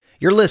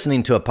You're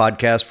listening to a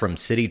podcast from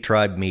City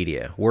Tribe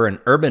Media. We're an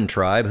urban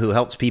tribe who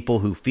helps people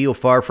who feel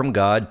far from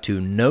God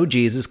to know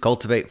Jesus,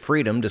 cultivate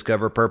freedom,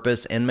 discover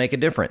purpose, and make a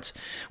difference.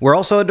 We're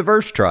also a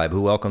diverse tribe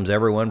who welcomes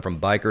everyone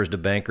from bikers to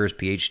bankers,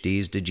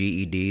 PhDs to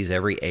GEDs,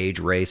 every age,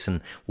 race,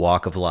 and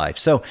walk of life.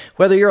 So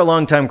whether you're a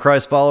longtime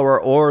Christ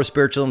follower or a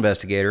spiritual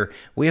investigator,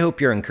 we hope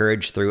you're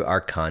encouraged through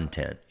our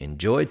content.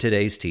 Enjoy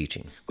today's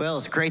teaching. Well,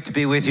 it's great to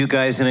be with you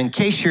guys. And in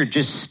case you're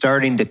just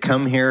starting to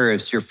come here,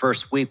 it's your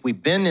first week,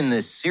 we've been in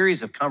this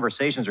series of conversations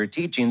or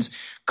teachings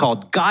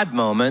called God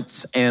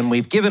Moments, and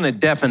we've given a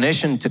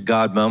definition to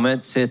God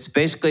Moments. It's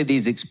basically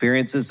these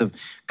experiences of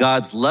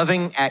God's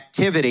loving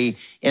activity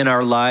in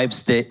our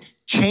lives that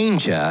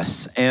change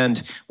us.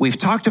 And we've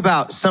talked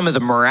about some of the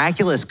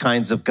miraculous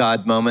kinds of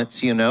God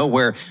moments,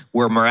 where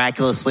we're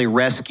miraculously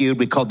rescued.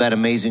 We call that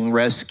amazing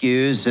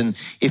rescues.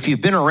 And if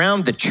you've been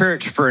around the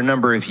church for a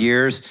number of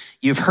years,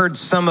 you've heard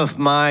some of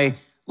my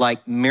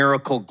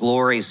miracle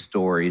glory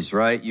stories,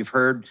 right? You've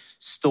heard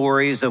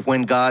stories of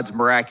when God's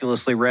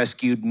miraculously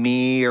rescued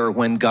me, or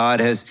when God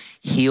has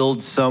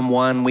healed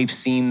someone. We've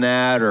seen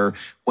that, or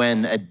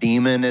when a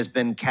demon has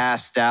been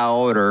cast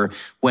out, or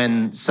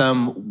when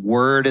some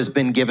word has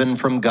been given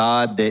from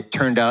God that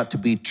turned out to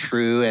be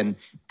true and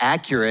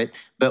accurate.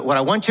 But what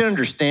I want you to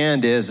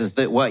understand is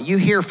that what you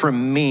hear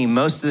from me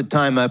most of the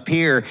time up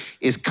here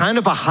is kind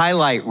of a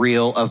highlight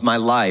reel of my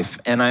life.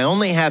 And I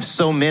only have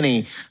so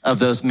many of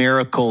those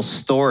miracle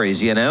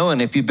stories,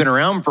 And if you've been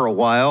around for a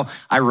while,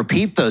 I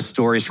repeat those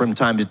stories from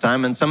time to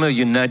time. And some of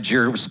you nudge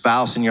your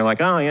spouse and you're like,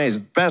 oh yeah,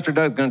 Pastor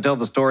Doug's going to tell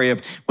the story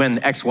of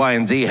when X, Y,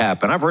 and Z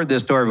happened. I've heard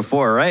this story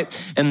before,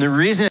 right? And the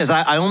reason is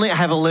I only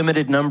have a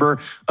limited number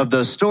of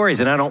those stories.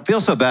 And I don't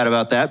feel so bad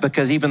about that,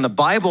 because even the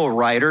Bible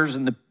writers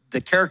and the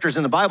characters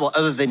in the Bible,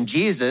 other than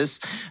Jesus,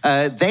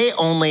 they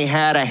only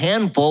had a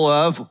handful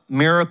of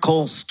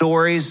miracle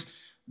stories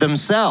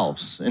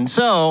themselves. And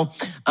so,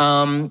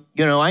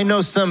 I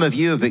know some of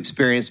you have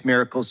experienced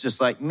miracles just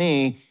like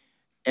me,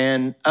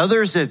 and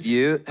others of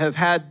you have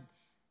had,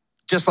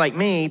 just like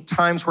me,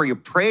 times where you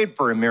prayed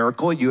for a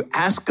miracle, you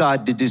asked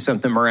God to do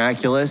something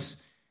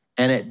miraculous,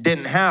 and it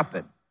didn't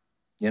happen,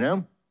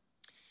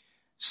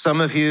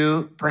 Some of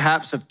you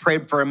perhaps have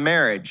prayed for a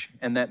marriage,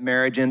 and that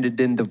marriage ended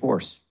in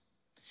divorce.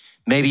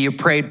 Maybe you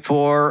prayed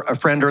for a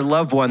friend or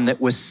loved one that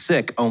was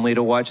sick only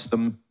to watch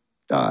them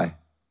die.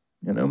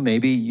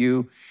 Maybe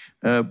you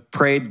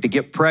prayed to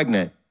get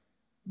pregnant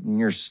and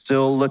you're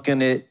still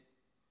looking at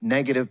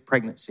negative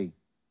pregnancy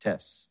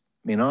tests.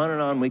 On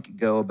and on we could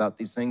go about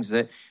these things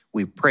that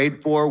we've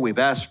prayed for. We've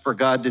asked for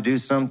God to do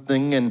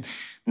something and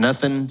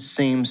nothing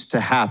seems to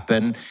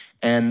happen.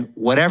 And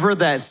whatever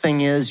that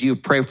thing is you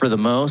pray for the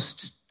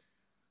most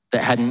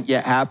that hadn't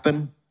yet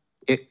happened,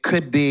 it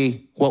could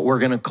be what we're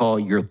going to call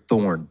your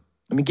thorn.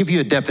 Let me give you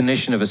a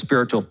definition of a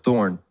spiritual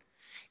thorn.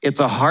 It's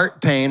a heart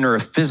pain or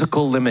a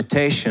physical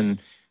limitation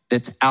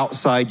that's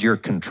outside your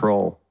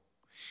control.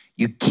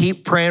 You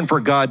keep praying for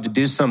God to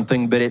do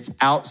something, but it's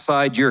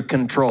outside your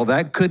control.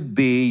 That could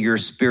be your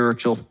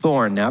spiritual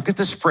thorn. Now, I've got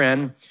this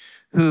friend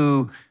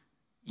who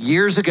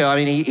years ago,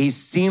 he's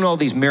seen all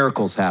these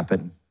miracles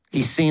happen.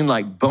 He's seen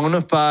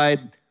bona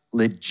fide,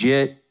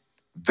 legit,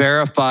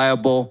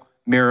 verifiable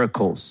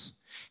miracles.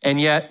 And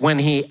yet when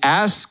he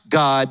asked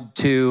God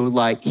to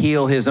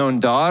heal his own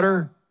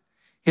daughter,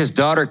 his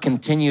daughter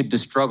continued to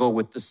struggle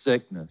with the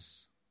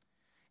sickness.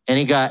 And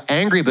he got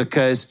angry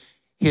because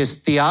his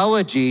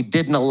theology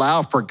didn't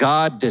allow for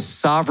God to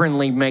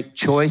sovereignly make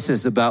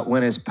choices about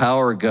when his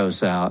power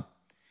goes out.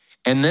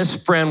 And this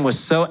friend was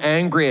so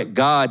angry at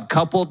God,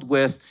 coupled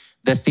with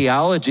the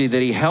theology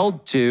that he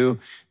held to,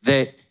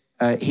 that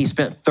he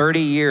spent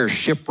 30 years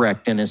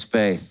shipwrecked in his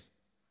faith.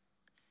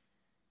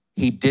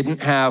 He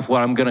didn't have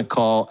what I'm going to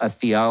call a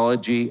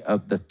theology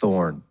of the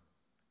thorn,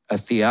 a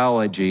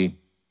theology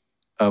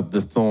of the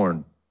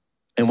thorn.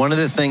 And one of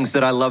the things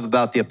that I love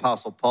about the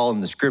Apostle Paul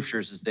in the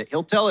scriptures is that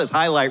he'll tell his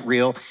highlight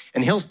reel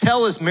and he'll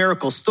tell his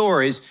miracle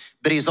stories,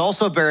 but he's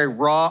also very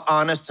raw,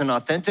 honest, and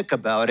authentic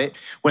about it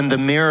when the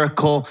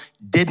miracle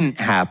didn't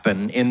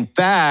happen. In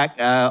fact,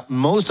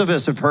 most of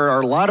us have heard, or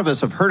a lot of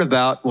us have heard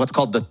about what's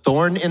called the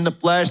thorn in the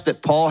flesh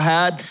that Paul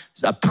had.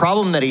 It's a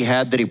problem that he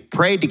had that he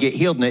prayed to get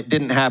healed and it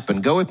didn't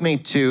happen. Go with me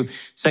to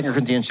 2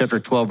 Corinthians chapter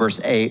 12,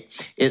 verse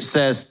 8. It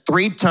says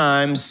 3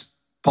 times,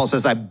 Paul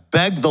says, I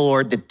begged the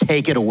Lord to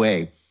take it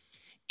away.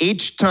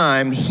 Each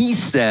time he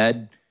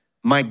said,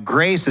 my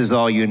grace is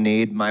all you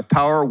need. My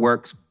power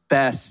works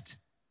best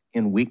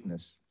in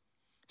weakness.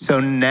 So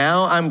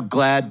now I'm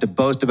glad to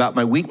boast about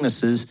my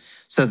weaknesses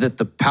so that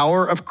the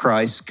power of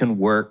Christ can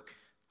work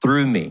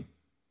through me.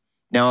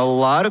 Now, a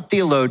lot of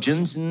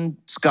theologians and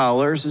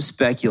scholars have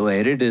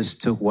speculated as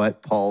to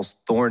what Paul's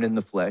thorn in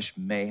the flesh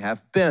may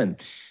have been.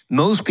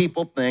 Most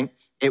people think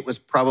it was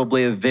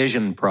probably a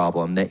vision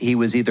problem, that he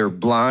was either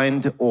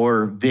blind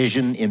or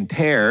vision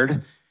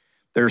impaired.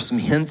 There are some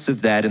hints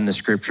of that in the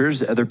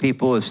scriptures. Other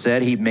people have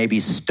said he maybe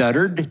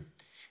stuttered.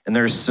 And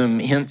there's some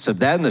hints of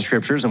that in the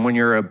scriptures. And when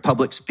you're a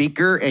public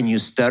speaker and you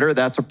stutter,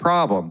 that's a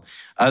problem.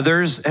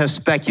 Others have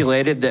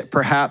speculated that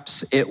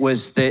perhaps it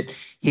was that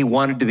he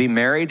wanted to be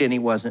married and he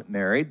wasn't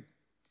married.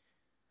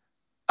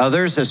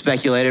 Others have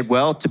speculated,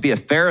 well, to be a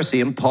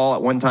Pharisee, and Paul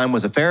at one time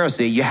was a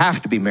Pharisee, you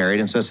have to be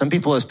married. And so some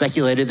people have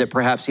speculated that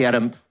perhaps he had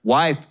a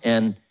wife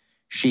and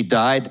she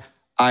died.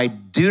 I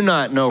do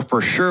not know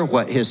for sure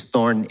what his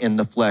thorn in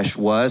the flesh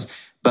was,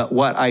 but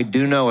what I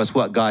do know is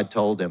what God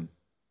told him.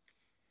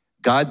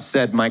 God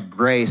said, my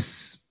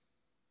grace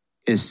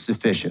is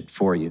sufficient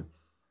for you.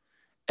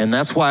 And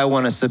that's why I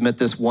want to submit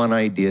this one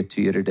idea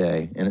to you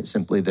today. And it's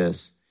simply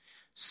this.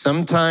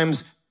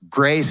 Sometimes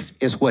grace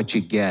is what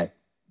you get,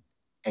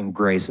 and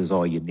grace is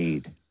all you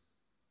need.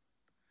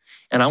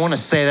 And I want to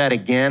say that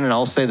again, and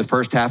I'll say the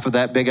first half of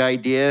that big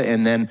idea,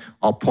 and then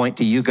I'll point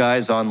to you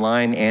guys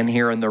online and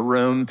here in the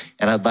room,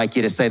 and I'd like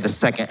you to say the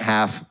second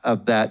half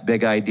of that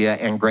big idea,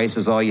 and grace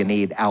is all you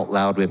need, out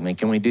loud with me.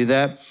 Can we do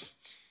that?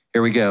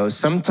 Here we go.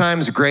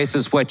 Sometimes grace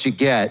is what you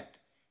get,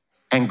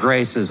 and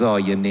grace is all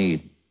you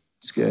need.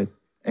 It's good.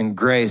 And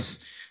grace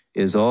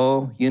is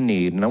all you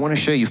need. And I want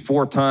to show you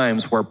 4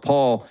 times where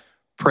Paul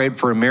prayed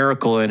for a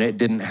miracle and it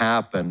didn't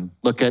happen.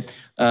 Look at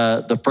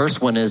the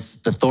first one is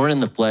the thorn in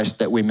the flesh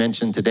that we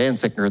mentioned today in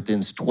 2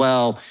 Corinthians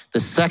 12. The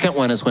second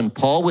one is when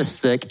Paul was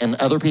sick and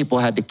other people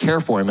had to care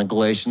for him in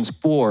Galatians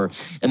 4.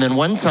 And then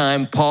one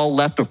time Paul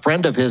left a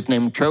friend of his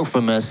named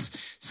Trophimus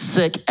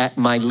sick at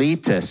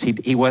Miletus.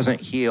 He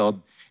wasn't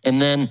healed. And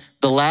then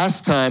the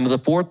last time, the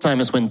 4th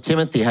time, is when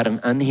Timothy had an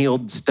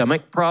unhealed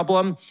stomach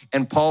problem.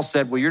 And Paul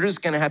said, well, you're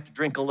just going to have to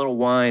drink a little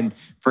wine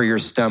for your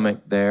stomach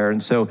there.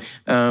 And so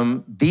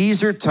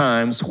these are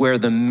times where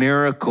the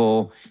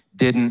miracle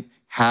didn't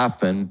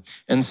happen.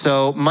 And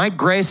so my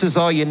grace is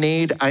all you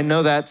need. I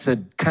know that's a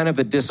kind of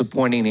a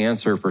disappointing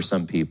answer for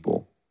some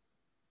people.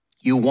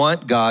 You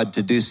want God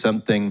to do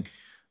something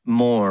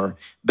more.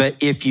 But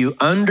if you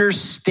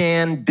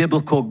understand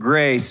biblical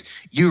grace,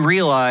 you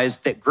realize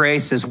that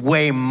grace is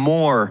way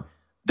more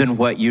than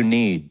what you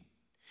need.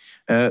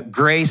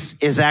 Grace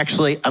is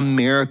actually a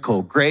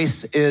miracle.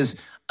 Grace is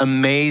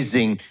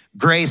amazing.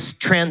 Grace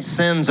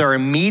transcends our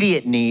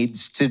immediate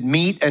needs to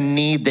meet a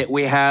need that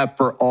we have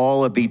for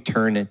all of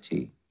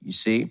eternity, you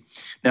see?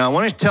 Now, I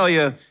want to tell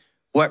you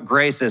what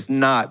grace is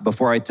not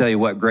before I tell you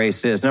what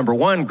grace is. Number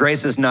 1,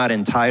 grace is not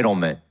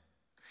entitlement.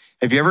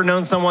 Have you ever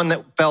known someone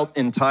that felt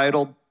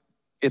entitled?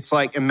 It's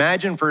like,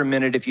 imagine for a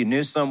minute if you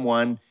knew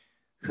someone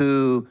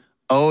who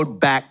owed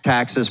back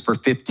taxes for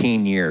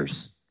 15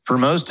 years. For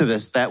most of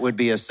us, that would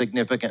be a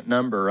significant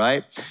number,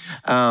 right?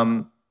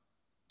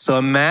 So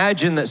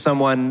imagine that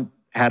someone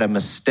had a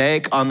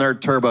mistake on their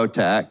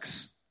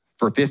TurboTax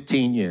for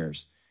 15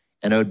 years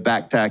and owed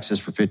back taxes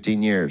for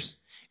 15 years.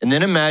 And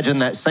then imagine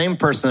that same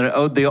person that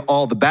owed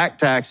all the back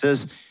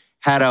taxes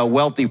had a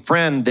wealthy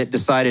friend that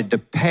decided to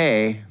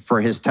pay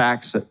for his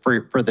tax,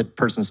 for the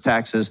person's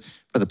taxes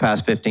for the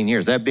past 15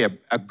 years. That'd be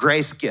a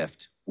grace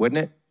gift, wouldn't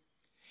it?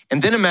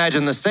 And then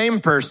imagine the same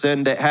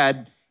person that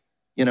had,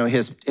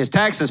 his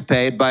taxes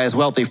paid by his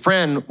wealthy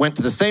friend went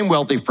to the same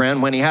wealthy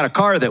friend when he had a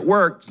car that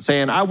worked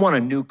saying, I want a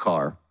new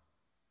car.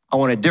 I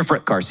want a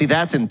different car. See,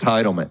 that's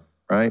entitlement,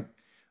 right?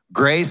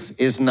 Grace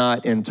is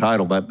not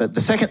entitlement. But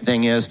the second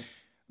thing is,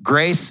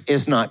 grace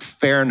is not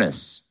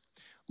fairness.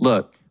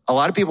 Look, a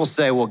lot of people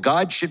say, well,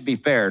 God should be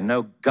fair.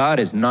 No, God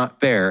is not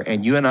fair.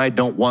 And you and I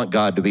don't want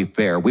God to be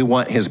fair. We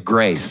want his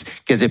grace.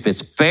 Because if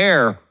it's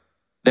fair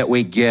that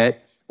we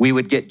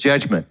would get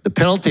judgment. The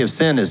penalty of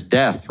sin is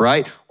death,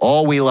 right?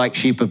 All we like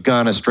sheep have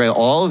gone astray.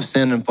 All have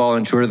sinned and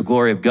fallen short of the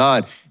glory of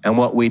God. And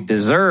what we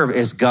deserve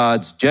is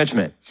God's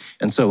judgment.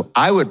 And so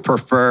I would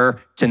prefer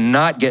to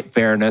not get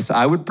fairness.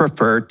 I would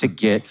prefer to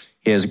get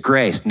his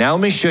grace. Now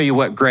let me show you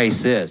what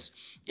grace is.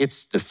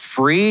 It's the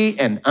free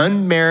and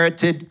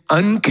unmerited,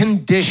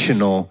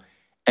 unconditional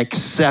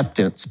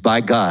acceptance by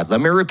God.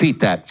 Let me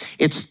repeat that.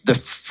 It's the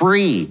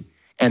free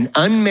and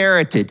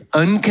unmerited,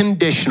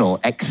 unconditional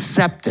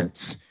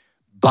acceptance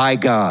by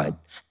God.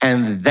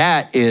 And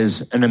that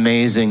is an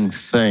amazing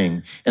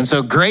thing. And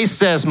so grace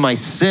says my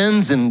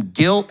sins and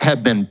guilt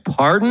have been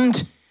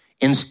pardoned.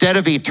 Instead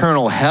of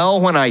eternal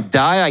hell when I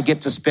die, I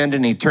get to spend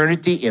an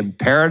eternity in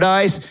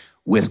paradise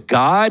with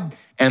God.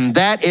 And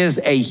that is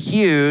a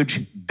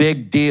huge,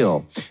 big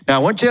deal. Now, I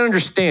want you to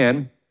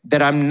understand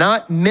that I'm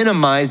not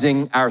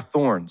minimizing our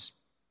thorns.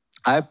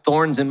 I have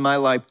thorns in my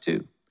life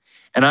too.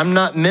 And I'm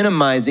not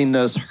minimizing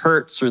those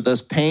hurts or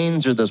those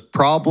pains or those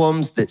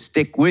problems that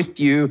stick with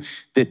you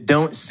that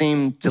don't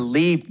seem to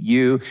leave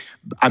you.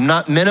 I'm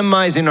not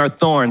minimizing our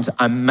thorns.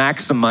 I'm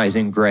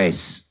maximizing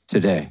grace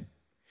today.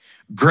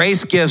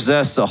 Grace gives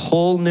us a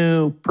whole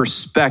new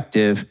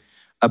perspective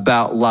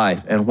about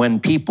life. And when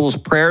people's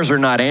prayers are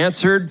not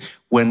answered,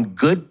 when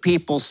good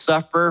people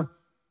suffer,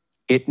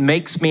 it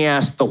makes me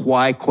ask the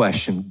why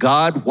question.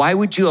 God, why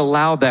would you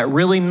allow that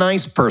really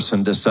nice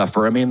person to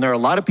suffer? I mean, there are a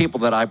lot of people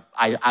that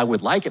I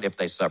would like it if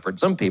they suffered,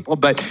 some people,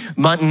 but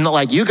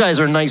like you guys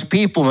are nice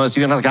people. Most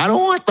of you are like, I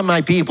don't want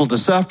my people to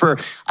suffer.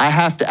 I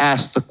have to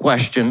ask the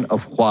question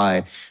of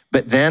why.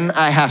 But then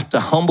I have to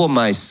humble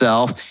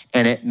myself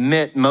and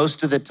admit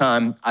most of the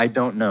time, I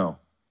don't know.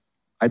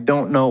 I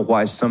don't know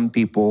why some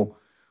people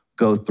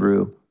go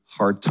through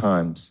hard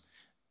times.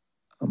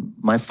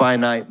 My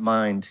finite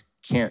mind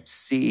can't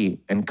see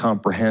and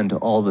comprehend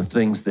all the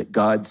things that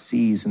God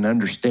sees and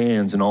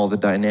understands and all the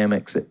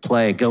dynamics at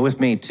play. Go with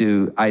me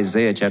to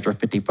Isaiah chapter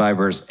 55,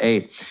 verse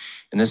 8.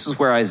 And this is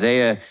where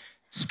Isaiah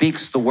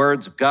speaks the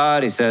words of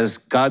God. He says,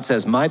 God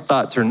says, my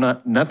thoughts are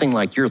nothing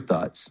like your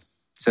thoughts,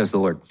 says the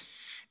Lord.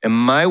 And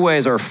my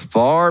ways are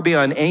far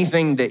beyond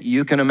anything that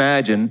you can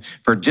imagine.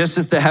 For just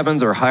as the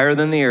heavens are higher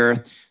than the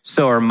earth,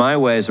 so are my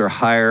ways are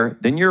higher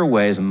than your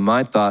ways, and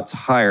my thoughts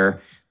higher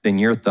than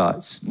your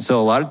thoughts. And so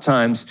a lot of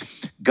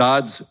times,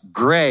 God's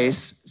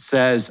grace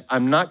says,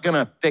 I'm not going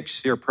to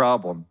fix your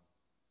problem.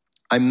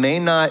 I may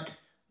not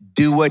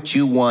do what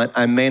you want.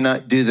 I may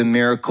not do the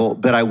miracle,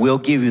 but I will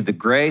give you the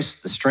grace,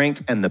 the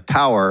strength, and the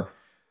power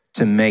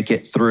to make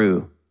it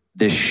through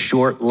this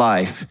short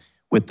life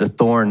with the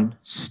thorn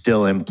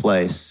still in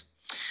place.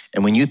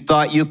 And when you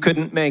thought you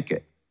couldn't make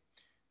it,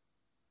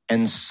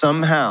 and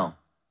somehow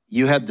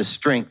you had the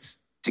strength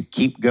to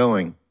keep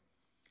going,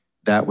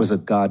 that was a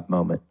God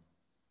moment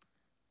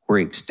where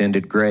he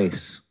extended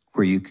grace,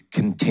 where you could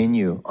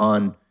continue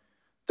on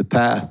the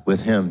path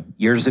with him.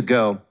 Years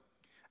ago,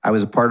 I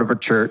was a part of a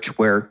church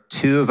where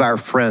two of our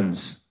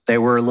friends, they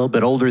were a little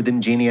bit older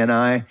than Jeannie and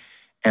I,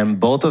 and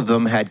both of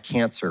them had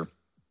cancer.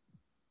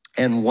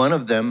 And one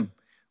of them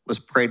was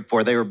prayed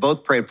for. They were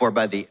both prayed for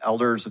by the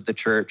elders of the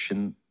church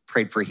and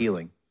prayed for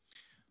healing.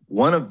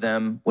 One of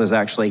them was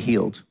actually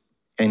healed,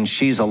 and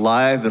she's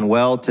alive and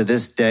well to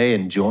this day,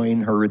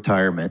 enjoying her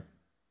retirement.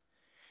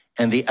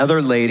 And the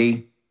other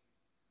lady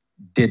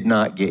did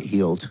not get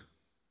healed.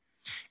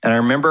 And I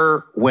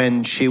remember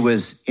when she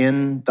was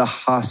in the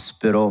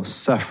hospital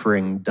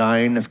suffering,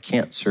 dying of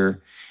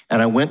cancer,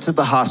 and I went to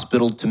the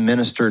hospital to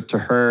minister to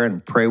her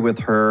and pray with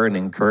her and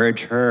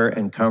encourage her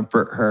and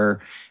comfort her.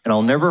 And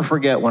I'll never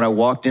forget when I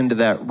walked into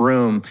that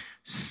room,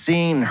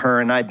 seeing her,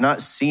 and I'd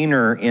not seen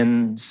her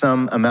in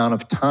some amount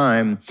of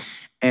time.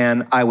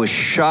 And I was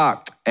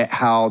shocked at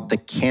how the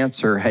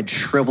cancer had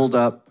shriveled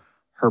up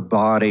her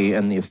body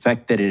and the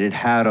effect that it had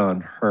had on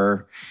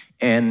her.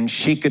 And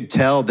she could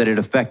tell that it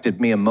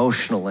affected me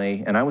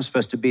emotionally. And I was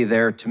supposed to be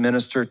there to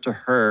minister to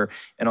her.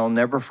 And I'll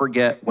never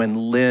forget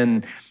when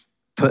Lynn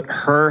put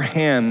her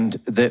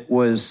hand that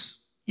was,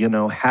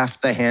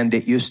 half the hand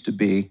it used to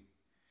be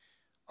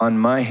on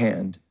my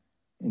hand.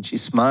 And she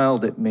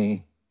smiled at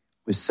me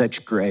with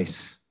such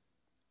grace.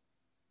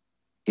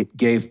 It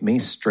gave me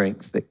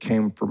strength that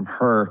came from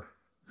her.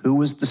 Who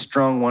was the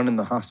strong one in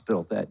the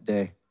hospital that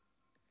day?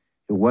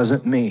 It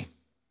wasn't me.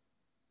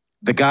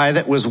 The guy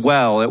that was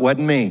well, it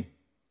wasn't me.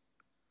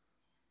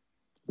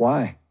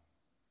 Why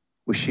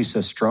was she so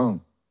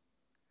strong?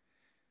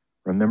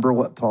 Remember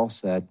what Paul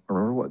said.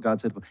 Remember what God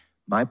said.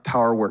 My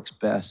power works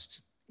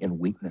best in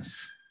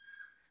weakness.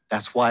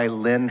 That's why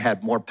Lynn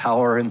had more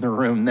power in the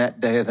room that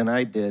day than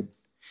I did,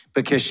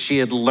 because she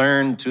had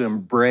learned to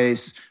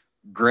embrace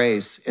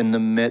grace in the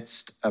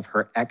midst of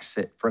her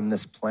exit from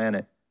this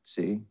planet.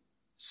 See,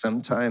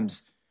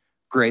 sometimes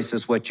grace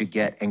is what you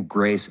get and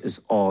grace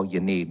is all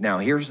you need. Now,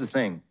 here's the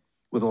thing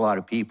with a lot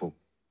of people.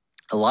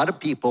 A lot of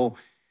people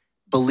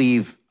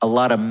believe a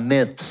lot of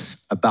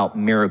myths about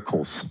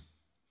miracles.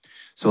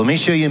 So let me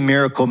show you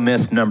miracle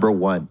myth number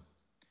one.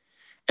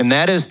 And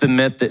that is the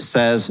myth that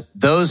says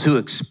those who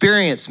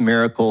experience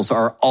miracles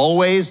are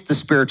always the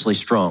spiritually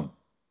strong.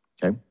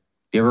 Okay?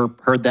 You ever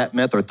heard that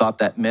myth or thought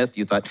that myth?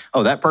 You thought,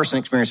 oh, that person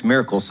experienced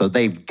miracles, so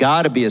they've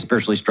got to be a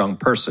spiritually strong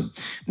person.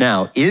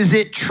 Now, is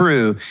it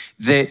true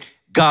that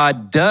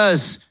God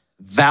does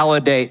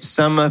validate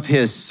some of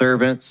his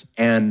servants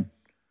and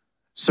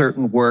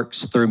certain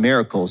works through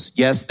miracles?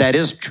 Yes, that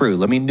is true.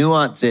 Let me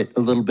nuance it a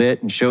little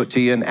bit and show it to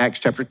you in Acts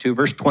chapter 2,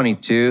 verse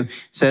 22. It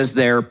says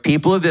there,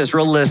 people of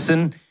Israel,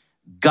 listen,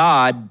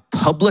 God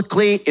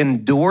publicly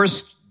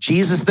endorsed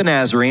Jesus the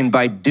Nazarene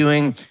by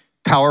doing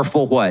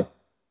powerful what?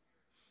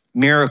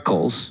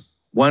 Miracles,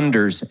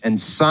 wonders,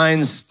 and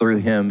signs through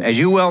him, as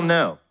you well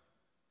know.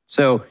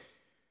 So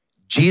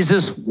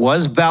Jesus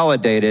was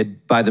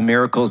validated by the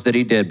miracles that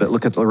he did, but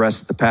look at the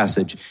rest of the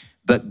passage.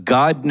 But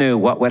God knew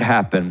what would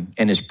happen,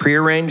 and his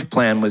prearranged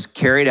plan was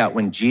carried out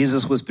when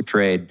Jesus was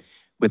betrayed.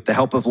 With the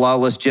help of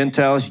lawless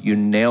Gentiles, you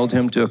nailed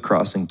him to a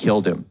cross and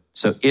killed him.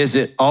 So is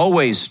it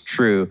always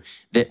true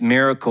that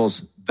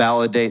miracles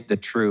validate the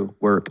true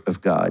work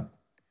of God?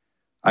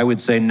 I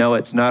would say no,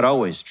 it's not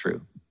always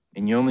true.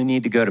 And you only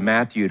need to go to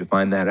Matthew to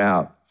find that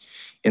out.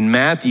 In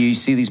Matthew, you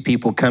see these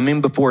people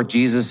coming before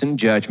Jesus in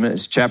judgment.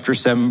 It's chapter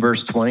 7,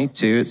 verse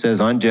 22. It says,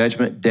 on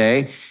judgment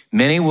day,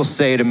 many will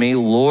say to me,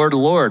 Lord,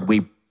 Lord,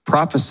 we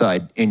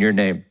prophesied in your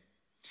name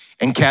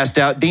and cast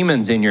out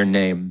demons in your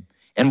name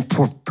and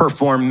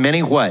perform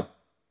many what?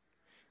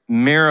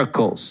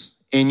 miracles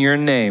in your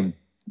name,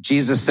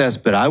 Jesus says,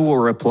 but I will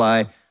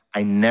reply,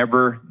 I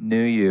never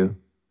knew you.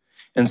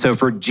 And so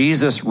for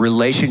Jesus,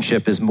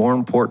 relationship is more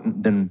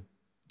important than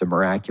the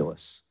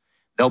miraculous.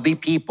 There'll be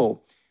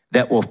people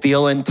that will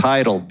feel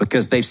entitled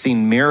because they've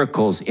seen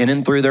miracles in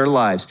and through their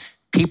lives.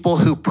 People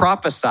who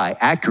prophesy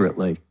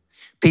accurately,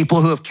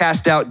 people who have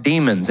cast out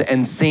demons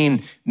and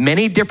seen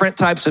many different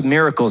types of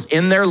miracles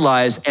in their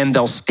lives, and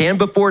they'll stand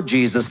before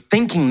Jesus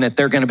thinking that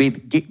they're going to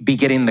be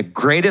getting the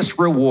greatest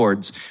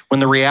rewards,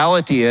 when the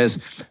reality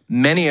is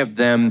many of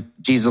them,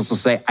 Jesus will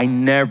say, I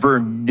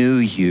never knew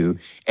you.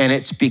 And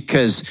it's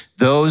because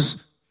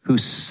those who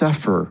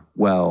suffer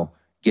well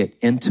get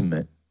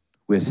intimate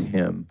with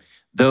him.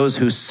 Those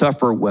who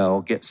suffer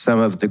well get some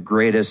of the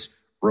greatest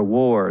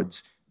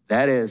rewards.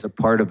 That is a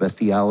part of a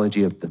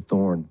theology of the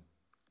thorn.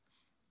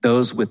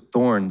 Those with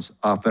thorns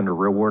often are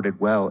rewarded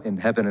well in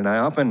heaven. And I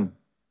often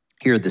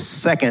hear the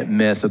second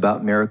myth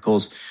about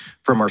miracles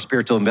from our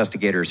spiritual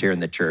investigators here in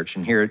the church.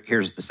 And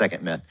here's the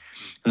second myth.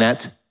 And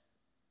that's,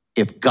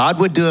 if God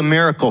would do a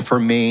miracle for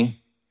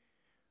me,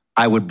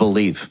 I would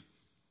believe.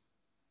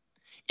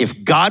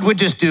 If God would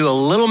just do a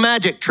little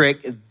magic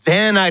trick,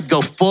 then I'd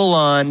go full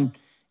on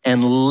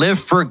and live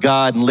for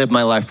God and live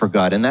my life for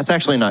God. And that's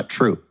actually not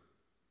true.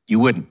 You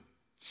wouldn't.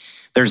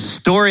 There's a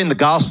story in the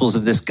Gospels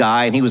of this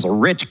guy, and he was a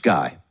rich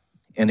guy.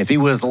 And if he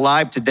was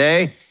alive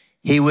today,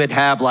 he would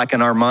have like an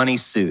Armani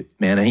suit,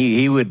 man. And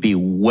he would be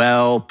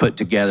well put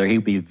together.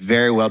 He'd be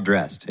very well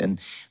dressed. And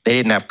they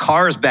didn't have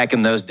cars back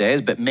in those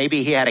days, but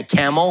maybe he had a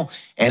camel,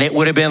 and it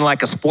would have been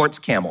like a sports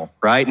camel,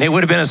 right? And it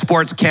would have been a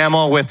sports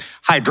camel with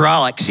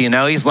hydraulics,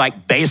 He's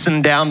like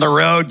basing down the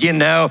road,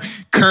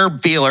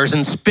 curb feelers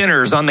and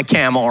spinners on the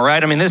camel,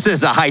 right? I mean, this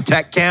is a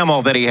high-tech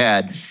camel that he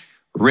had.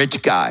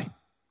 Rich guy.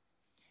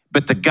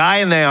 But the guy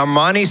in the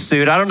Armani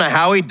suit, I don't know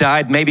how he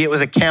died. Maybe it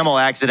was a camel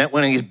accident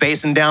when he's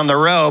basing down the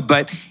road,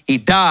 but he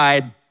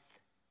died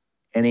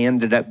and he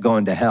ended up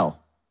going to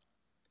hell.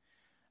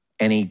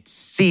 And he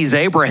sees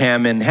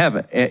Abraham in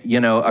heaven,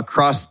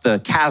 across the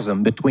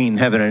chasm between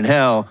heaven and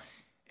hell.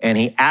 And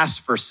he asks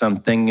for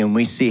something, and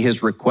we see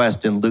his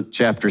request in Luke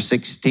chapter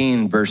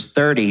 16, verse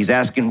 30.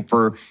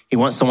 He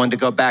wants someone to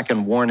go back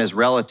and warn his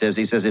relatives.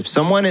 He says, if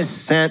someone is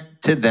sent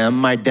to them,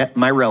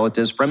 my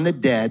relatives from the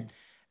dead,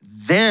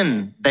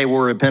 then they will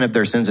repent of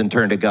their sins and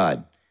turn to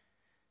God.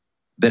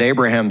 But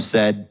Abraham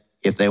said,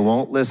 if they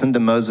won't listen to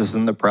Moses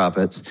and the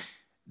prophets,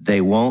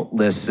 they won't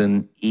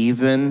listen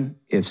even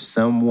if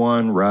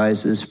someone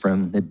rises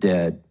from the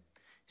dead.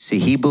 See,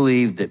 he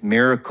believed that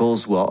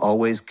miracles will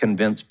always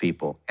convince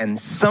people. And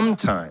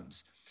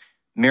sometimes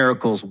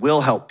miracles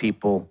will help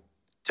people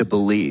to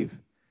believe.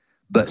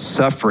 But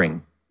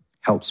suffering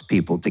helps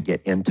people to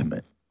get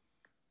intimate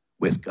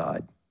with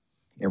God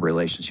in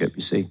relationship,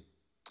 you see.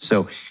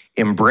 So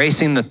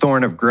embracing the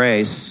thorn of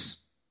grace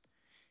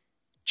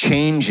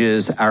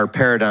changes our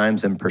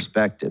paradigms and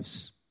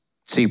perspectives.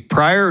 See,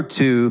 prior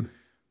to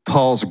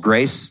Paul's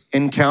grace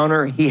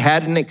encounter, he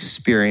had an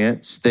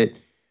experience that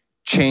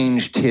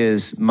changed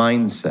his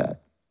mindset.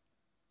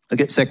 Look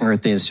at 2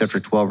 Corinthians chapter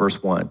 12,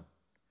 verse 1.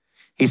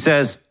 He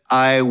says,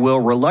 I will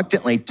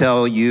reluctantly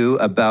tell you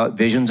about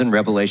visions and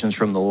revelations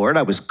from the Lord.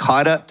 I was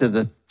caught up to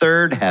the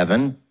third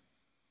heaven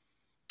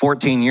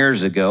 14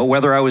 years ago.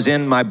 Whether I was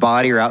in my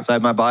body or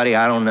outside my body,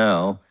 I don't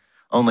know.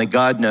 Only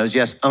God knows.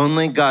 Yes,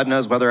 only God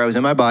knows whether I was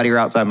in my body or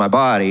outside my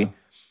body.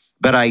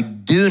 But I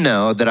do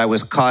know that I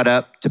was caught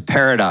up to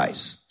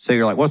paradise. So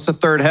you're like, what's the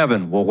third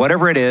heaven? Well,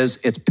 whatever it is,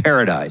 it's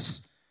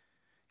paradise.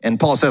 And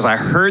Paul says, I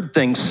heard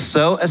things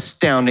so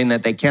astounding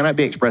that they cannot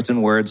be expressed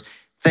in words,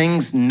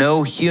 things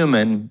no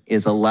human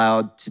is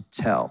allowed to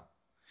tell.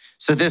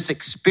 So this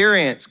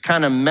experience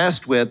kind of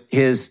messed with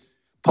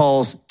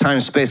Paul's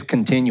time-space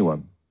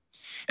continuum.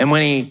 And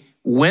when he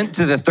went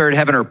to the third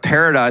heaven or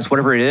paradise,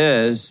 whatever it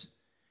is,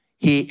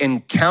 he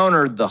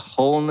encountered the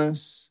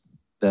wholeness,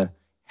 the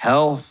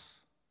health,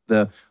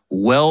 the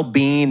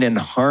well-being and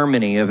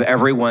harmony of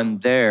everyone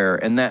there.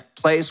 And that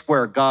place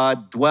where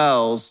God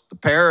dwells, the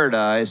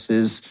paradise,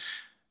 has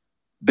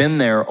been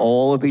there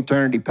all of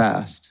eternity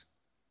past.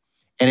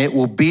 And it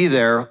will be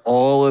there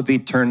all of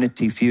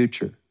eternity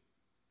future.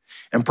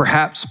 And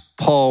perhaps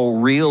Paul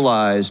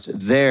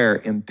realized there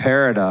in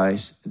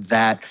paradise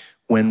that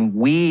when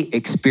we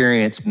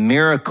experience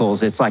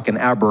miracles, it's like an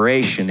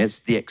aberration. It's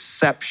the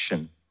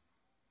exception.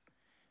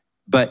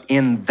 But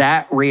in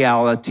that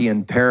reality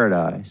in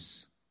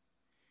paradise,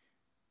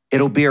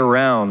 it'll be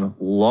around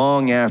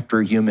long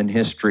after human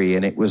history,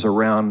 and it was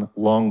around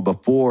long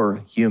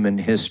before human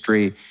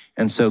history.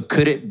 And so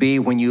could it be,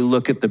 when you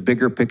look at the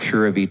bigger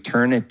picture of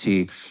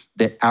eternity,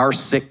 that our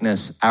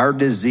sickness, our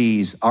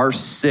disease, our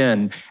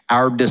sin,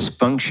 our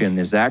dysfunction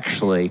is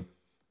actually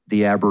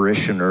the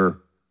aberration or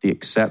the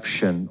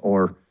exception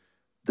or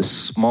the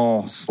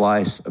small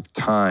slice of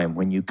time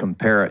when you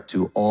compare it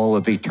to all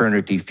of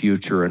eternity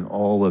future and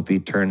all of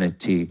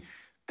eternity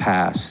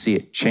past? See,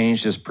 it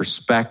changed his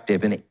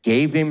perspective and it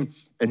gave him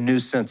a new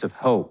sense of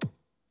hope.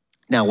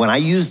 Now, when I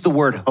use the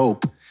word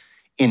hope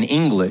in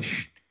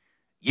English,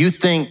 you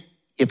think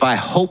if I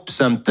hope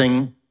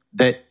something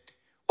that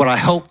what I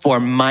hope for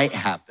might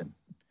happen.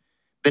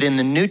 But in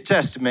the New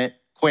Testament,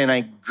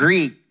 Koine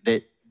Greek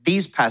that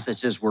these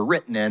passages were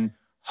written in,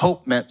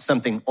 hope meant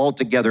something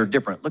altogether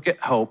different. Look at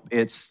hope.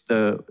 It's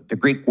the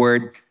Greek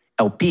word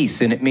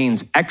elpis, and it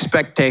means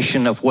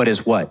expectation of what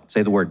is what?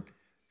 Say the word,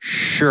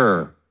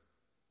 sure.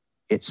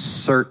 It's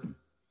certain.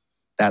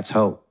 That's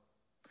hope.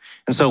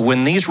 And so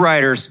when these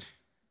writers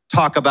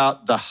talk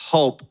about the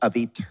hope of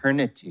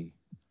eternity,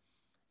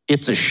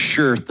 it's a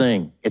sure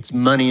thing. It's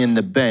money in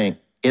the bank.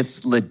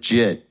 It's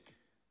legit.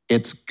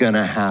 It's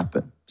gonna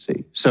happen.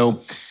 See,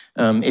 so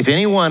if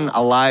anyone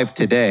alive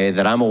today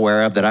that I'm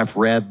aware of, that I've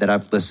read, that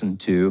I've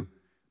listened to,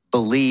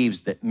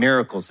 believes that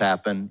miracles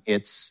happen,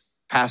 it's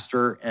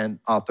pastor and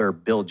author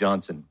Bill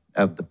Johnson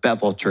of the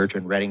Bethel Church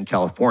in Redding,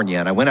 California.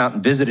 And I went out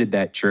and visited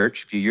that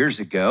church a few years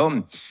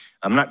ago.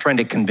 I'm not trying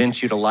to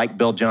convince you to like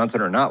Bill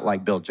Johnson or not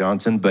like Bill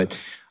Johnson, but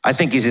I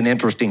think he's an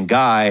interesting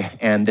guy.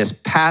 And this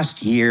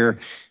past year,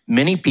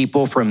 many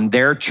people from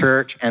their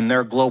church and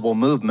their global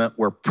movement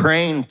were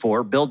praying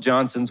for Bill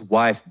Johnson's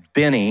wife,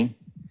 Benny,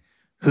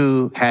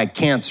 who had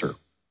cancer.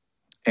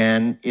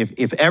 And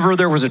if ever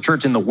there was a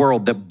church in the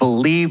world that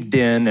believed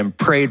in and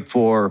prayed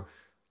for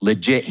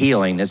legit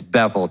healing, it's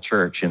Bethel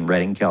Church in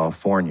Redding,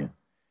 California.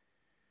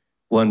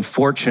 Well,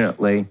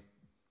 unfortunately,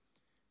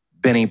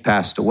 Benny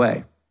passed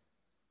away.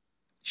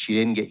 She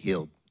didn't get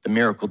healed. The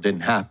miracle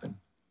didn't happen.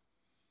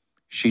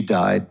 She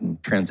died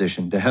and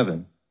transitioned to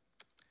heaven.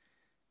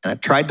 And I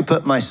tried to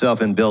put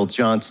myself in Bill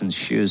Johnson's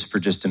shoes for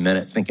just a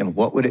minute, thinking,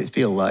 what would it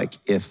feel like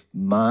if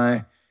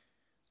my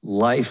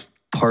life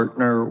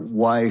partner,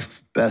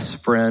 wife,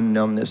 best friend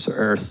on this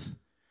earth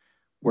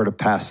were to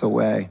pass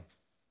away?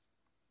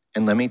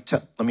 And let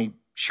me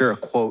share a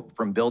quote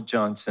from Bill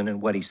Johnson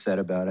and what he said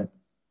about it.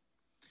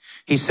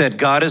 He said,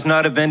 God is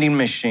not a vending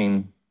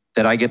machine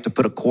that I get to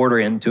put a quarter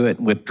into it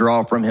and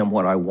withdraw from him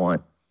what I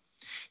want.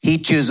 He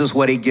chooses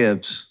what he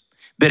gives.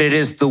 But it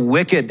is the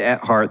wicked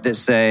at heart that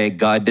say,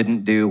 God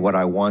didn't do what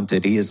I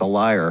wanted. He is a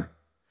liar.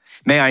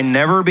 May I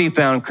never be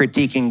found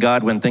critiquing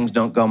God when things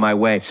don't go my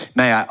way.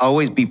 May I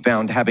always be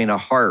found having a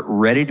heart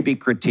ready to be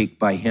critiqued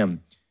by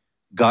him.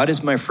 God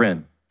is my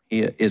friend.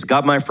 Is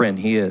God my friend?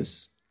 He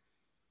is.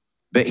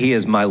 But he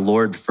is my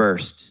Lord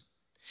first.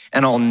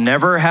 And I'll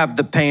never have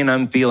the pain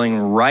I'm feeling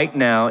right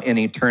now in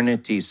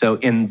eternity. So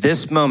in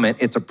this moment,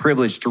 it's a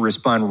privilege to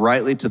respond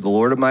rightly to the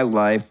Lord of my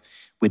life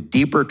with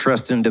deeper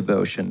trust and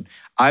devotion.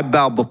 I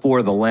bow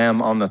before the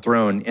Lamb on the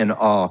throne in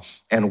awe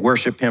and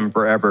worship him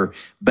forever.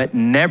 But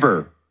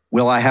never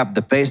will I have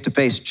the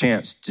face-to-face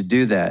chance to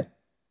do that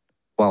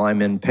while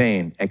I'm in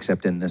pain,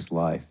 except in this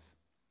life.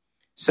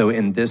 So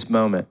in this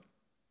moment,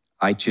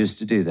 I choose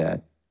to do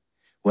that.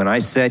 When I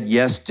said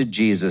yes to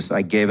Jesus,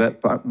 I gave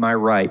up my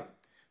right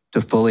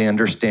to fully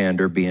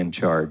understand or be in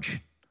charge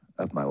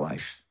of my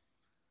life.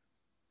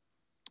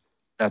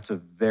 That's a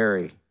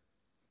very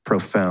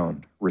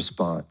profound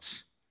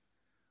response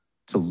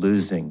to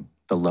losing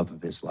the love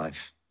of his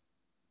life.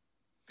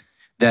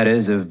 That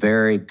is a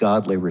very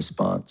godly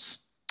response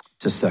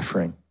to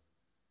suffering.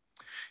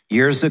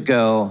 Years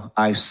ago,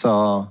 I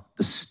saw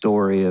the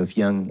story of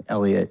young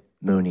Elliot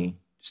Mooney,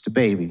 just a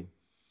baby,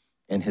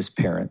 and his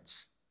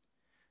parents.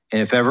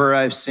 And if ever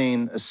I've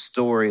seen a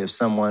story of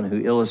someone who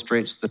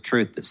illustrates the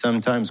truth that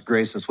sometimes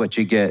grace is what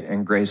you get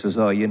and grace is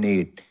all you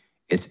need,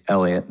 it's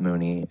Elliot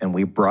Mooney. And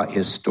we brought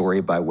his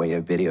story by way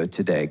of video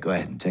today. Go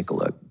ahead and take a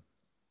look.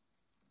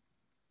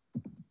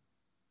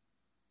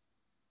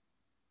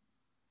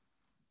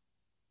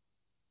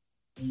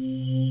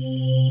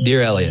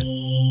 Dear Elliot,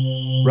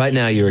 right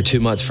now you are 2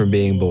 months from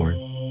being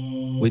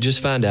born. We just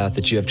found out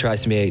that you have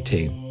trisomy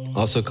 18,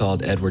 also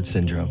called Edwards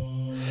syndrome.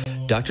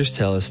 Doctors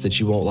tell us that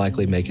you won't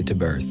likely make it to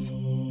birth.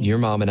 Your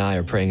mom and I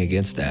are praying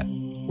against that.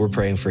 We're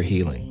praying for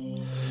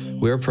healing.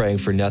 We're praying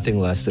for nothing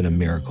less than a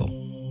miracle.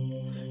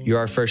 You're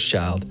our first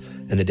child,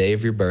 and the day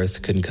of your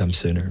birth couldn't come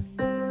sooner.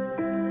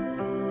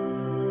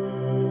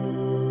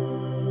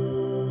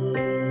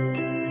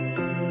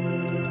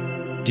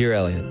 Dear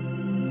Elliot,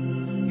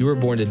 you were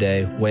born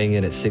today weighing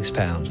in at 6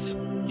 pounds.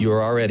 You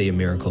are already a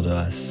miracle to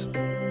us.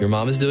 Your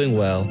mom is doing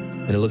well,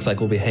 and it looks like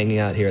we'll be hanging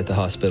out here at the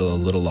hospital a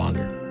little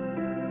longer.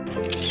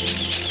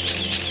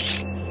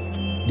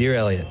 Dear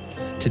Elliot,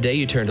 today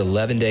you turned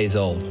 11 days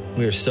old.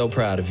 We are so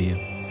proud of you.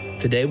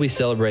 Today we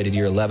celebrated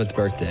your 11th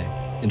birthday.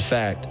 In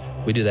fact,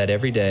 we do that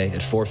every day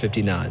at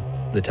 4:59,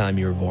 the time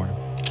you were born.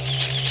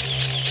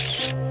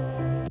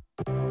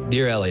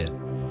 Dear Elliot,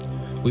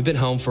 we've been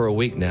home for a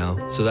week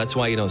now, so that's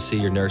why you don't see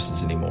your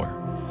nurses anymore.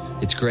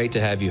 It's great to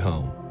have you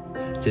home.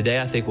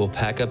 Today I think we'll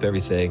pack up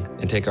everything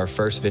and take our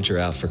first venture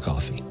out for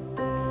coffee.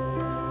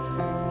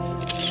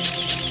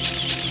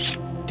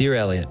 Dear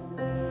Elliot,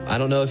 I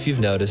don't know if you've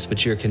noticed,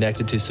 but you're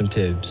connected to some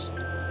tubes.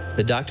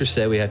 The doctors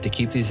say we have to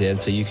keep these in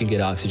so you can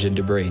get oxygen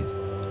to breathe.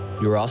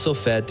 You are also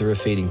fed through a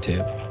feeding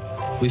tube.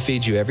 We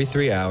feed you every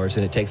 3 hours,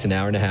 and it takes an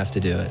hour and a half to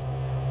do it.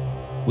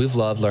 We've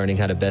loved learning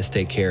how to best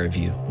take care of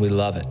you. We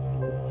love it.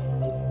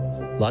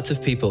 Lots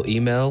of people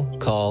email,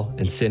 call,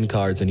 and send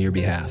cards on your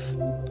behalf.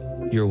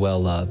 You're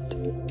well loved.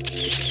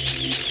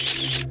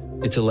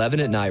 It's 11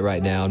 at night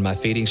right now, and my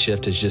feeding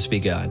shift has just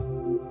begun.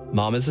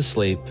 Mom is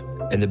asleep,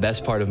 and the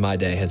best part of my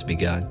day has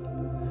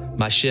begun.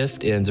 My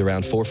shift ends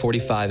around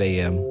 4:45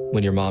 a.m.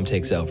 when your mom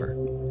takes over.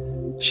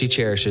 She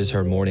cherishes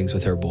her mornings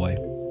with her boy.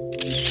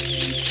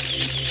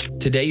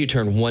 Today you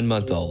turn 1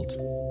 month old.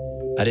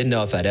 I didn't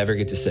know if I'd ever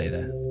get to say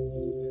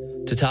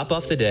that. To top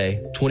off the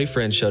day, 20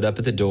 friends showed up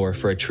at the door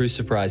for a true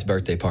surprise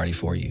birthday party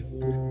for you.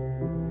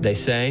 They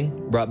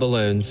sang, brought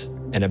balloons,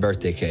 and a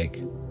birthday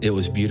cake. It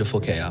was beautiful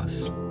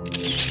chaos.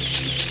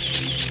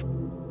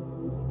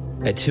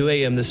 At 2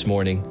 a.m. this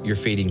morning, your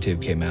feeding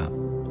tube came out.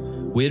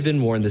 We had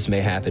been warned this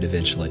may happen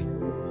eventually.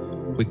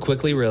 We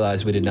quickly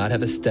realized we did not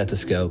have a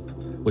stethoscope,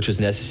 which was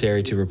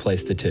necessary to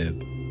replace the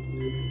tube.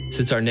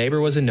 Since our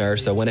neighbor was a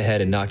nurse, I went ahead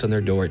and knocked on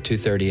their door at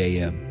 2:30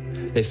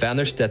 a.m. They found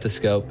their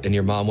stethoscope, and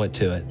your mom went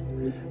to it.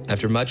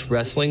 After much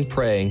wrestling,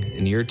 praying,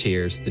 and your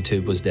tears, the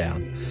tube was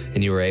down,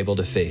 and you were able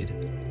to feed.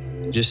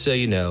 Just so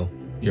you know,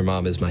 your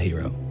mom is my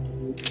hero.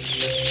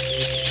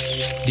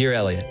 Dear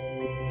Elliot,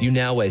 you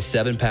now weigh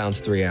 7 pounds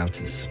 3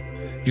 ounces.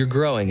 You're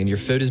growing, and your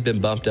food has been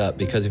bumped up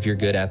because of your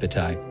good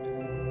appetite.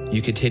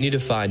 You continue to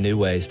find new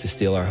ways to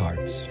steal our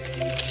hearts.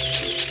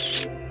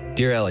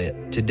 Dear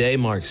Elliot, today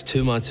marks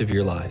 2 months of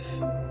your life.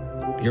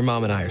 Your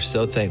mom and I are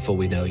so thankful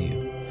we know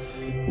you.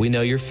 We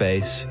know your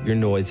face, your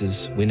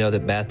noises. We know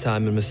that bath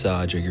time and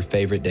massage are your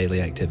favorite daily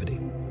activity.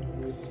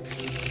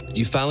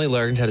 You finally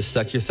learned how to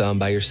suck your thumb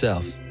by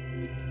yourself.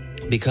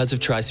 Because of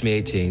Trisomy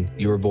 18,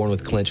 you were born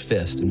with clenched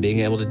fists, and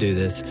being able to do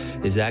this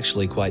is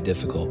actually quite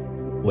difficult.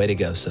 Way to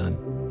go, son.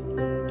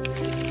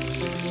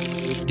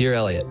 Dear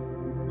Elliot,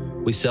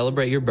 we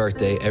celebrate your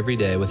birthday every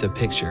day with a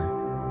picture.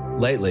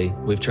 Lately,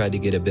 we've tried to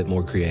get a bit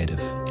more creative.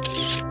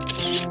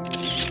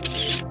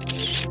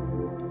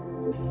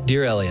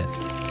 Dear Elliot,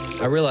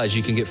 I realize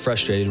you can get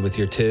frustrated with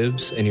your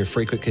tubes and your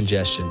frequent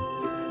congestion.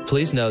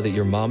 Please know that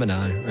your mom and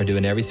I are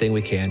doing everything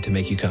we can to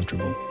make you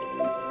comfortable.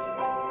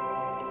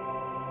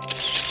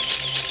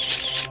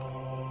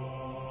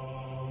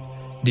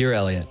 Dear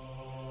Elliot,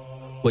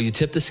 well, you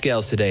tipped the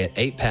scales today at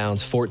 8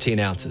 pounds, 14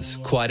 ounces.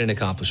 Quite an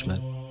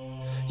accomplishment.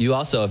 You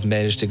also have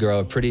managed to grow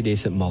a pretty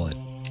decent mullet.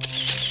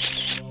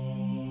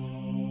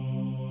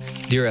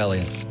 Dear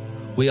Elliot,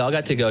 we all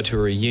got to go to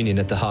a reunion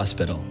at the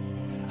hospital.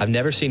 I've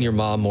never seen your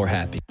mom more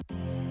happy.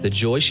 The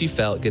joy she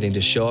felt getting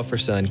to show off her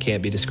son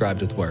can't be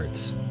described with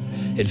words.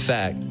 In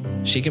fact,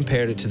 she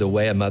compared it to the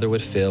way a mother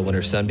would feel when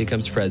her son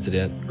becomes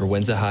president or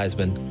wins a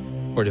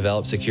Heisman or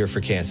develops a cure for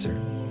cancer.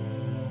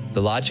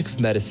 The logic of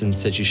medicine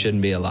says you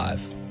shouldn't be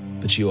alive,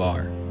 but you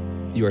are.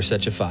 You are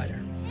such a fighter.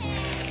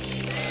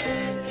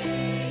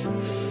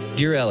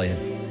 Dear Elliot,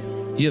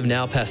 you have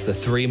now passed the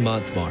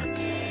 3-month mark.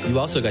 You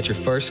also got your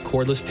first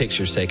cordless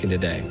pictures taken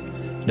today.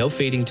 No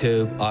feeding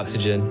tube,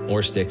 oxygen,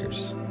 or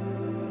stickers.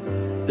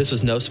 This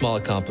was no small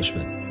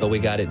accomplishment, but we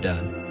got it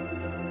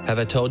done. Have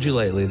I told you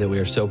lately that we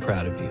are so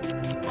proud of you?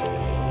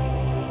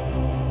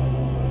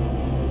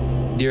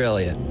 Dear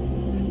Elliot,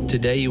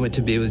 today you went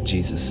to be with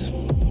Jesus.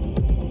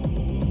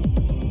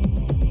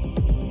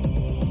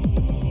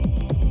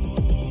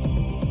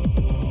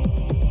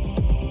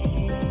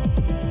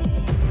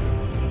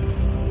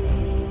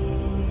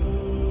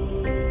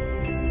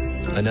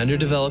 An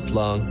underdeveloped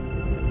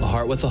lung, a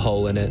heart with a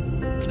hole in it,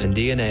 and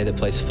DNA that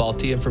placed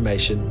faulty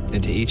information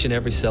into each and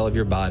every cell of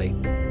your body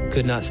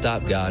could not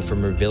stop God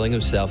from revealing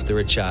himself through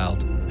a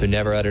child who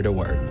never uttered a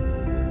word.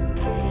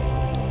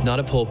 Not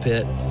a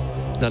pulpit,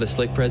 not a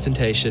slick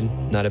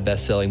presentation, not a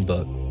best-selling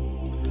book,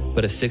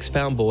 but a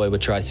 6-pound boy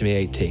with trisomy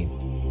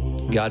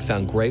 18. God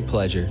found great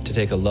pleasure to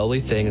take a lowly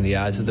thing in the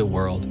eyes of the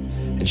world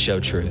and show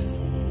truth.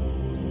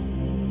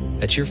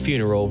 At your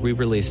funeral, we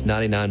released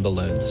 99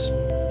 balloons,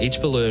 each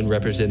balloon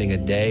representing a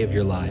day of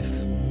your life.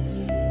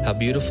 How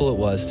beautiful it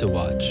was to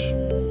watch,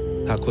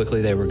 how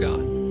quickly they were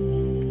gone.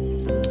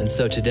 And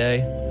so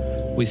today,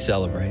 we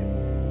celebrate.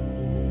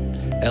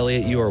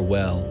 Elliot, you are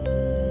well,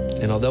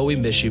 and although we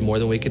miss you more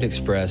than we can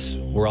express,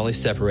 we're only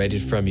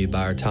separated from you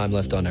by our time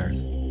left on earth.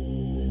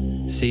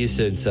 See you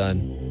soon,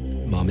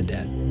 son, Mom and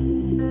Dad.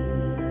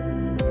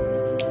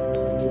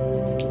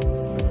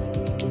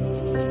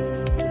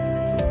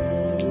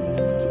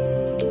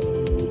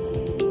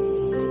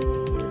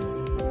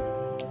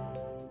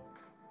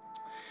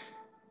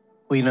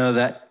 We know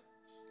that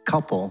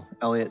couple,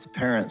 Elliot's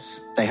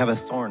parents, they have a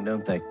thorn,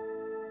 don't they?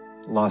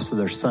 Loss of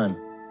their son.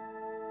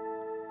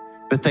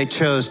 But they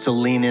chose to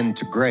lean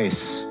into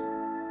grace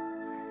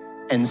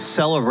and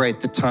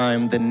celebrate the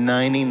time, the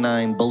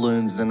 99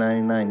 balloons, the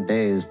 99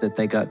 days that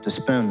they got to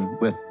spend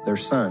with their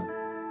son.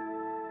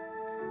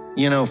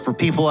 You know, for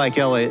people like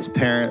Elliot's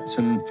parents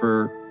and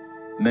for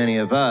many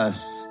of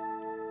us,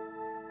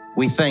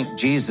 we thank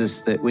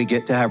Jesus that we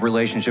get to have a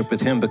relationship with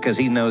him because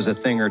he knows a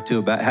thing or two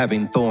about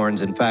having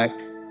thorns. In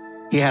fact,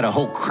 he had a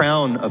whole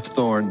crown of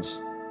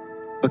thorns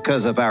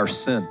because of our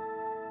sin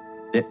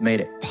that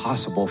made it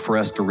possible for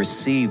us to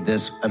receive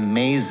this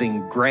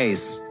amazing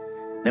grace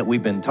that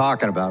we've been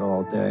talking about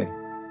all day.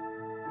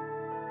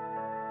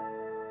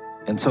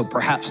 And so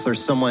perhaps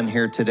there's someone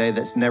here today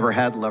that's never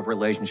had a love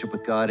relationship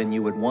with God and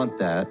you would want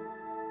that.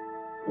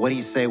 what do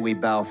you say we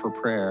bow for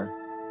prayer?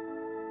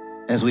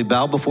 As we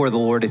bow before the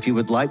Lord, if you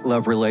would like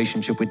love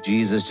relationship with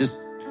Jesus, just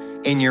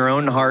in your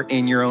own heart,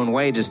 in your own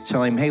way, just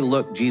tell him, hey,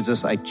 look,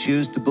 Jesus, I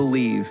choose to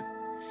believe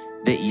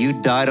that you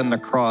died on the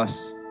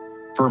cross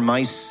for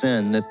my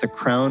sin, that the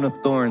crown of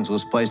thorns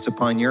was placed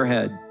upon your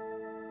head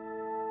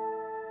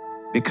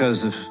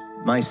because of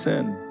my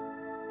sin.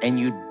 And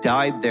you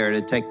died there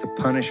to take the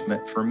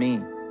punishment for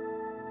me.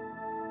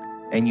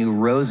 And you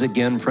rose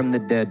again from the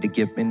dead to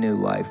give me new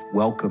life.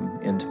 Welcome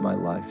into my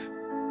life.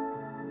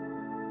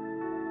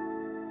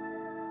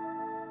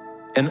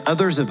 And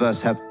others of us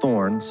have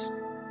thorns,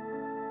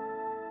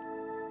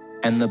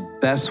 and the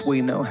best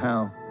we know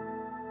how,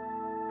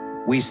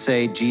 we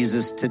say,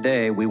 Jesus,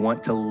 today we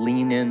want to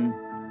lean in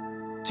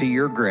to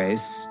your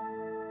grace.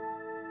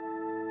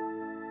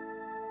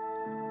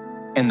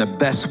 And the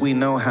best we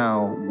know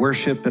how,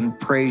 worship and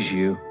praise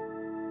you,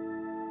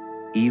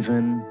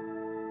 even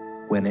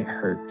when it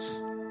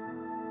hurts.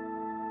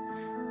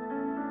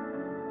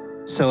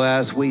 So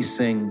as we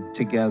sing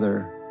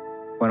together,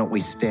 why don't we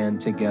stand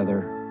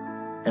together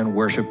and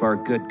worship our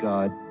good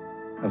God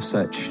of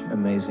such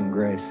amazing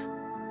grace.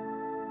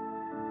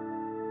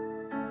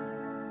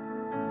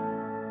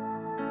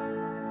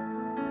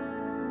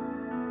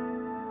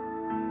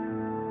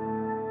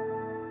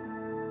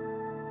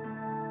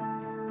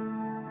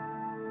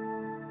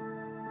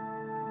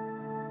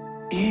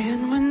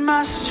 Even when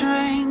my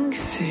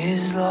strength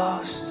is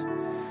lost,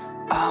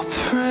 I'll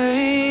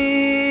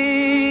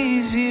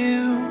praise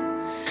you.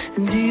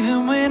 And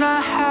even when I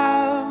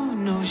have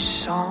no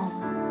song,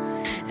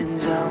 and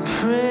I'll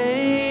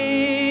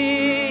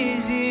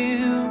praise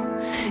you.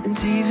 And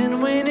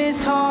even when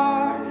it's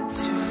hard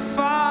to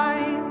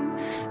find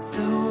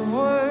the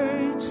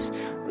words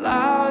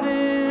louder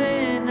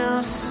than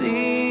I'll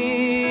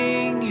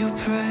sing your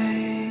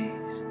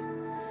praise.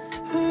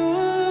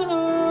 Ooh,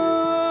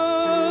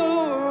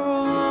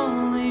 I'll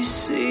only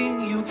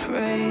sing your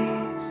praise.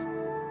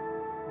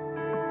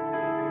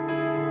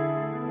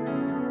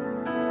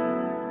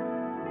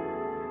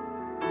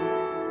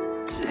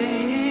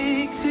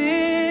 Take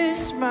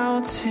this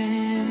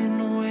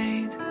mountain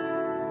weight,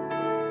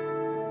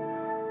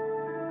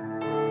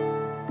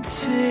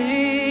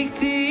 take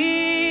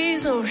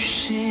these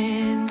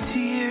ocean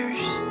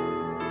tears,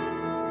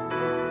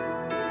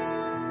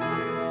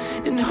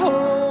 and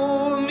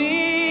hold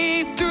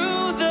me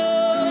through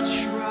the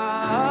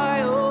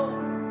trial.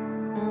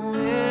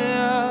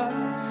 Yeah,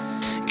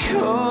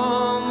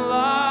 come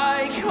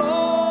like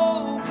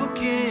hope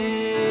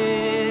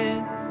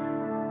again.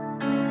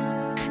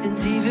 And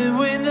even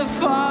when the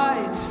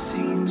fight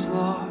seems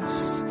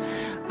lost,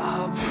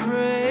 I'll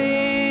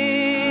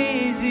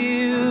praise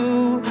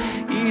you.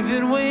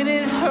 Even when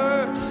it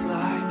hurts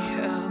like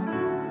hell,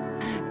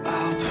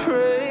 I'll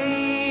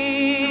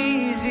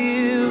praise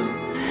you.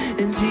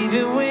 And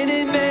even when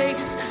it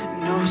makes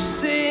no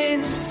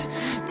sense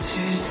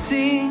to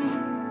sing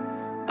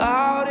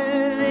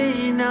louder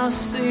than I'll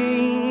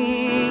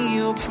sing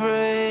your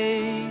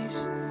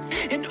praise.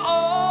 And I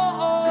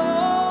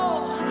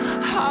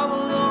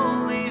will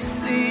only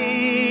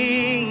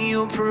sing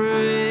your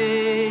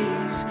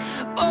praise.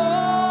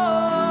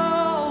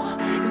 Oh,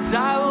 and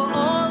I will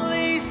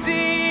only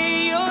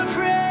sing your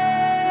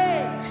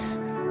praise.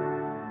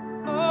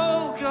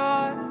 Oh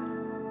God,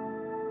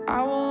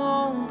 I will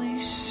only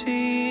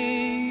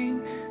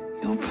sing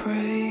your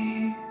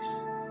praise.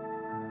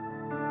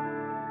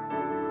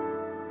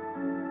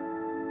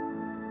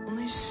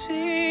 Only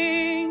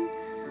sing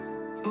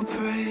your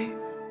praise.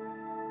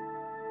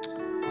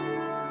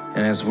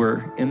 And as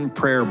we're in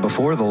prayer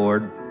before the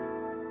Lord,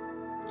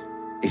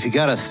 if you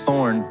got a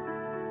thorn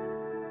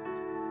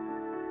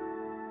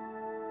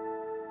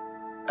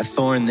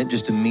that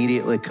just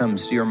immediately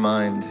comes to your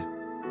mind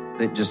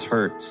that just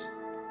hurts,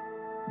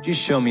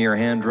 just show me your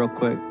hand real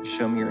quick.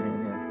 Show me your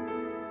hand. Yeah.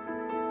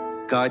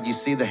 God, you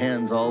see the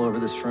hands all over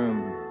this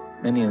room.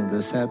 Many of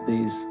us have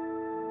these.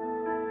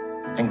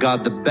 And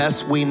God, the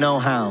best we know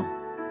how,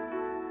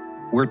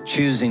 we're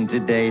choosing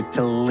today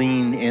to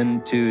lean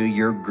into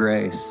your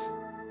grace.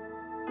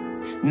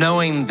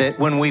 Knowing that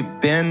when we've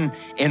been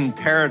in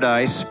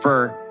paradise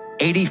for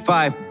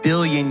 85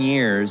 billion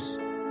years,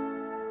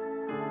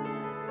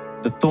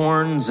 the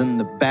thorns and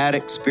the bad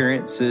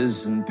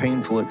experiences and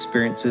painful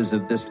experiences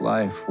of this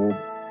life will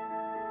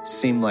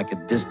seem like a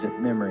distant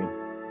memory.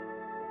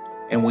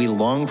 And we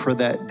long for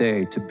that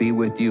day to be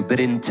with you. But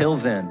until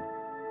then,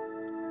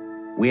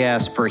 we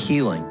ask for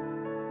healing,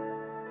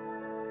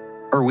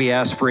 or we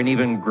ask for an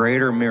even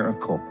greater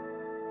miracle,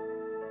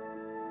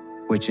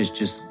 which is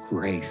just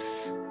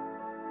grace.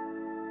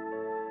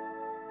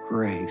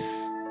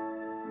 Grace.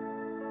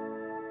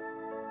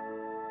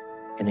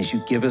 And as you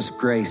give us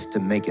grace to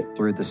make it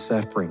through the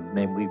suffering,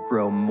 may we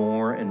grow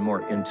more and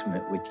more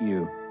intimate with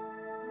you,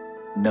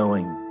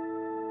 knowing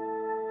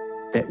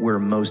that we're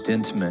most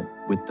intimate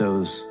with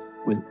those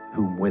with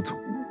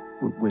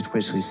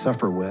which we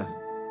suffer with.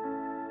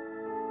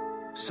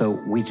 So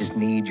we just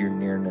need your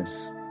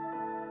nearness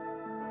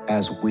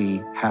as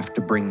we have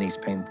to bring these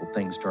painful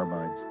things to our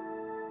minds.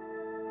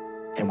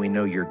 And we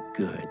know you're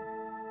good.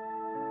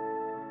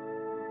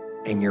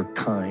 and you're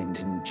kind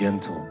and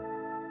gentle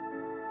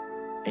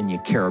and you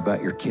care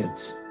about your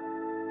kids.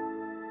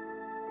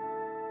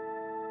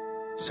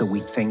 So we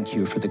thank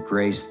you for the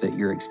grace that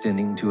you're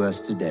extending to us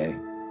today.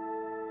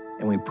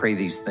 And we pray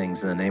these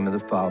things in the name of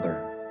the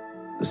Father,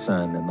 the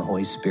Son, and the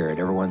Holy Spirit.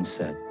 Everyone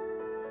said,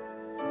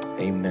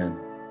 amen.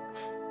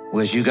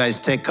 Well, as you guys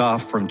take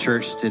off from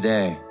church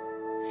today,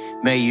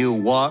 may you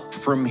walk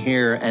from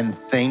here and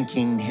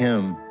thanking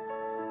him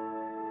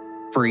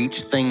for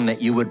each thing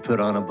that you would put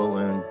on a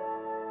balloon.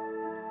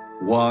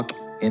 Walk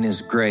in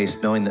his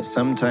grace, knowing that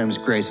sometimes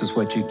grace is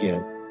what you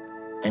get,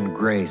 and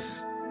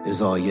grace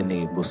is all you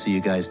need. We'll see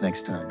you guys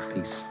next time.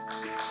 Peace.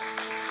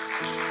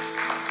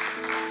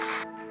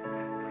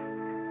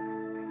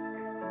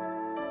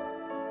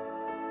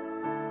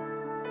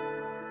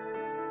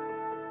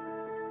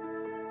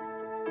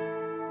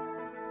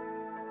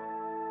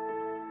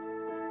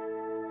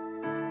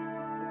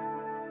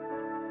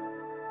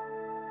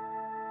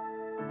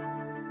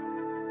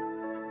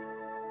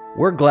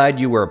 We're glad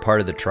you were a part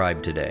of the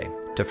tribe today.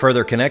 To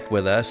further connect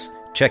with us,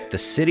 check the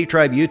City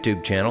Tribe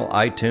YouTube channel,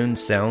 iTunes,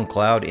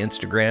 SoundCloud,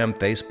 Instagram,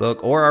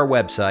 Facebook, or our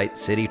website,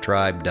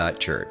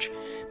 citytribe.church.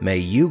 May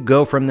you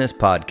go from this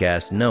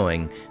podcast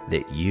knowing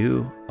that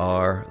you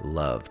are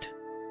loved.